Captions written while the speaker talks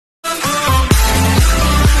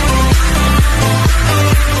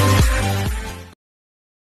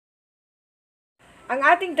ang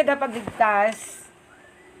ating tagapagligtas,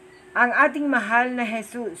 ang ating mahal na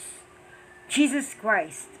Jesus, Jesus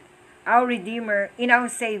Christ, our Redeemer and our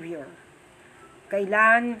Savior.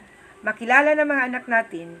 Kailan makilala ng mga anak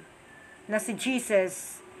natin na si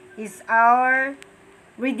Jesus is our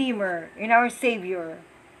Redeemer and our Savior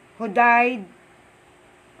who died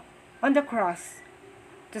on the cross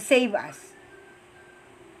to save us.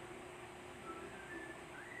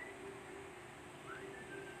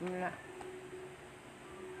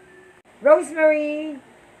 Rosemary,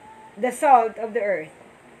 the salt of the earth.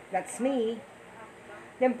 That's me.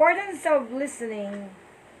 The importance of listening.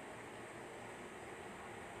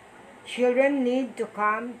 Children need to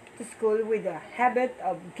come to school with a habit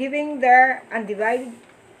of giving their undivided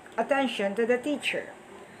attention to the teacher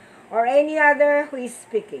or any other who is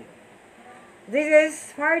speaking. This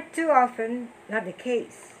is far too often not the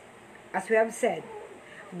case, as we have said,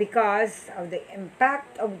 because of the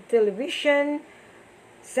impact of television,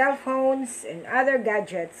 cell phones, and other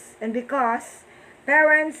gadgets, and because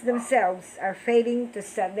parents themselves are failing to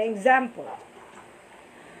set the example.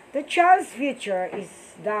 The child's future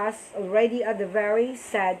is thus already at a very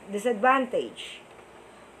sad disadvantage.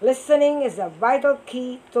 Listening is a vital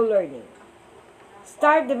key to learning.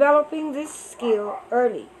 Start developing this skill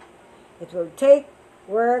early. It will take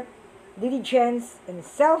work, diligence, and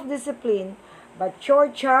self-discipline, but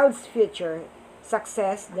your child's future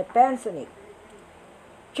success depends on it.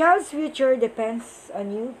 Child's future depends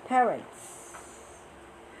on you, parents.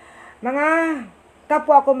 Mga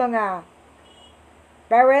kapwa ko mga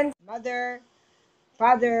parents, mother,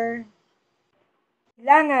 father,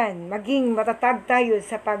 kailangan maging matatag tayo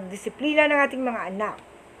sa pagdisiplina ng ating mga anak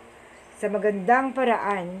sa magandang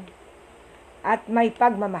paraan at may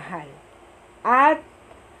pagmamahal. At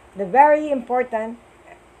the very important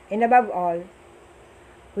and above all,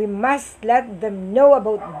 we must let them know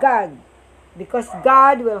about God because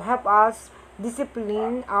God will help us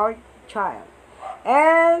discipline our child.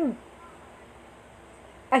 And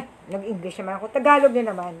nag-English naman ako. Tagalog na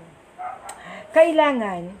naman.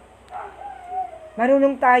 Kailangan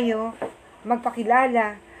marunong tayo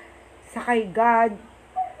magpakilala sa kay God.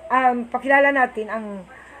 Pakilala natin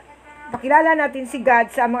si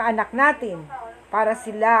God sa mga anak natin para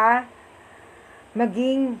sila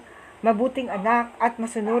maging mabuting anak at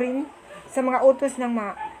masunurin sa mga utos ng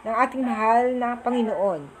ating mahal na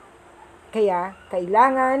Panginoon. Kaya,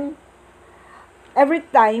 kailangan every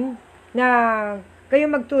time na kayo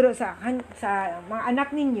magturo sa mga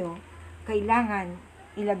anak ninyo, kailangan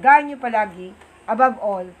ilagay nyo palagi, above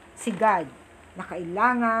all, si God. Na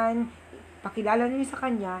kailangan pakilala niyo sa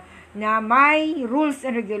Kanya na may rules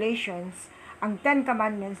and regulations, ang 10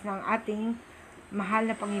 Commandments ng ating mahal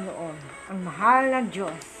na Panginoon, ang mahal na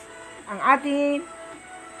Diyos, ang ating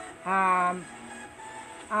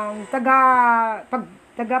ang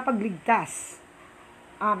tagapagligtas.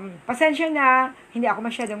 Pasensya na, hindi ako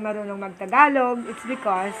masyadong marunong magtagalog. It's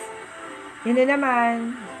because, yun na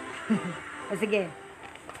naman. Sige.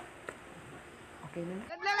 Okay na.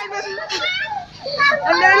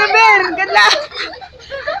 Kadlaw, Oliver! Kadlaw!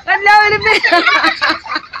 Kadlaw, Oliver!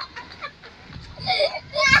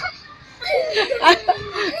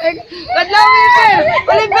 Kadlaw, Oliver!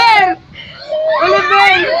 Oliver!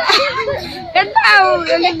 Oliver! Kadlaw,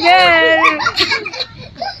 Oliver!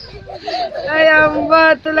 Ay, ang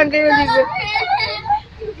bato lang kayo, Oliver.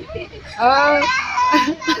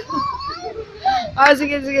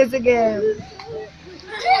 Sige.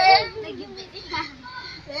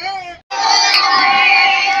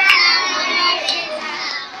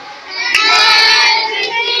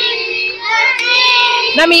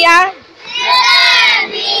 Namia?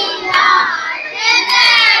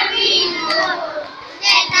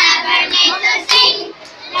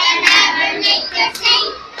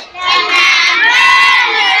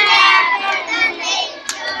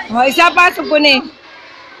 Isa pa, supuni.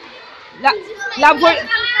 Love for...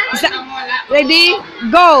 Ready?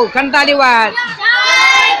 Go! Kanta liwat.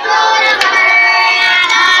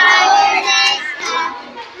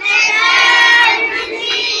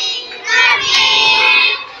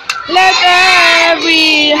 Let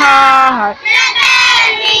every heart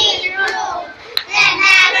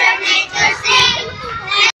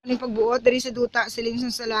Aning pagbuot diri sa duta siling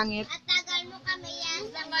sa langit. At tagal mo kami yan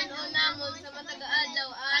sa manunamon sa matag-adlaw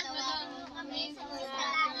at manon kami sa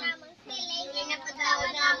namang siling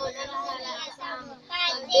pinapatawad namon ang sala sa amon.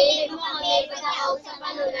 Pagdili mo kami pagkaog sa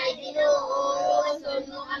panunay Ginoo, uson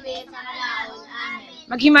mo kami sa kalaon. Amen.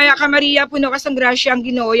 Maghimaya ka Maria, puno ka sang grasya ang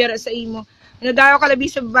Ginoo yara sa imo. Nadayo ka labi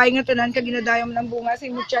sa babae nga tanan ka ginadayo mo ng bunga sa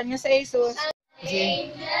imong tiyan nga sa Jesus.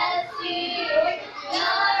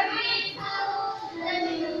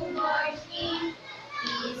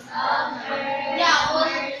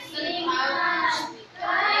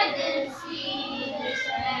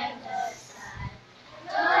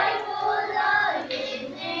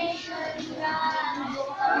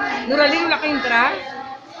 Duralin, wala ka intra?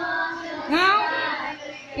 Nga?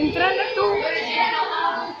 Intra na to.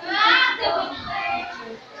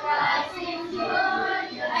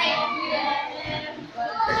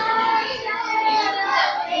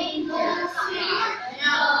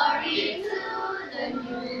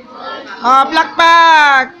 Oh,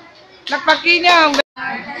 plakpak! Plakpakin niyo.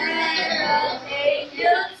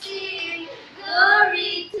 Angels sing,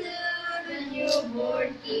 glory to the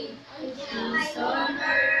newborn King. Peace on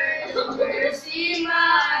earth, mercy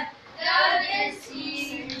mild, God is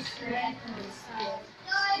here, strength and sight.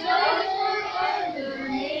 Joyful all the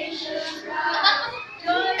nations rise,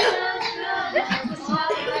 joyful drums,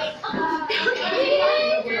 sparkling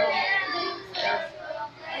fire.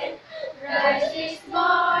 Christ is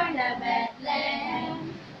born at Bethlehem.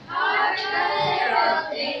 Our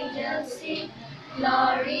herald angels sing,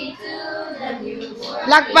 glory to the newborn.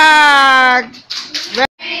 Plakpak!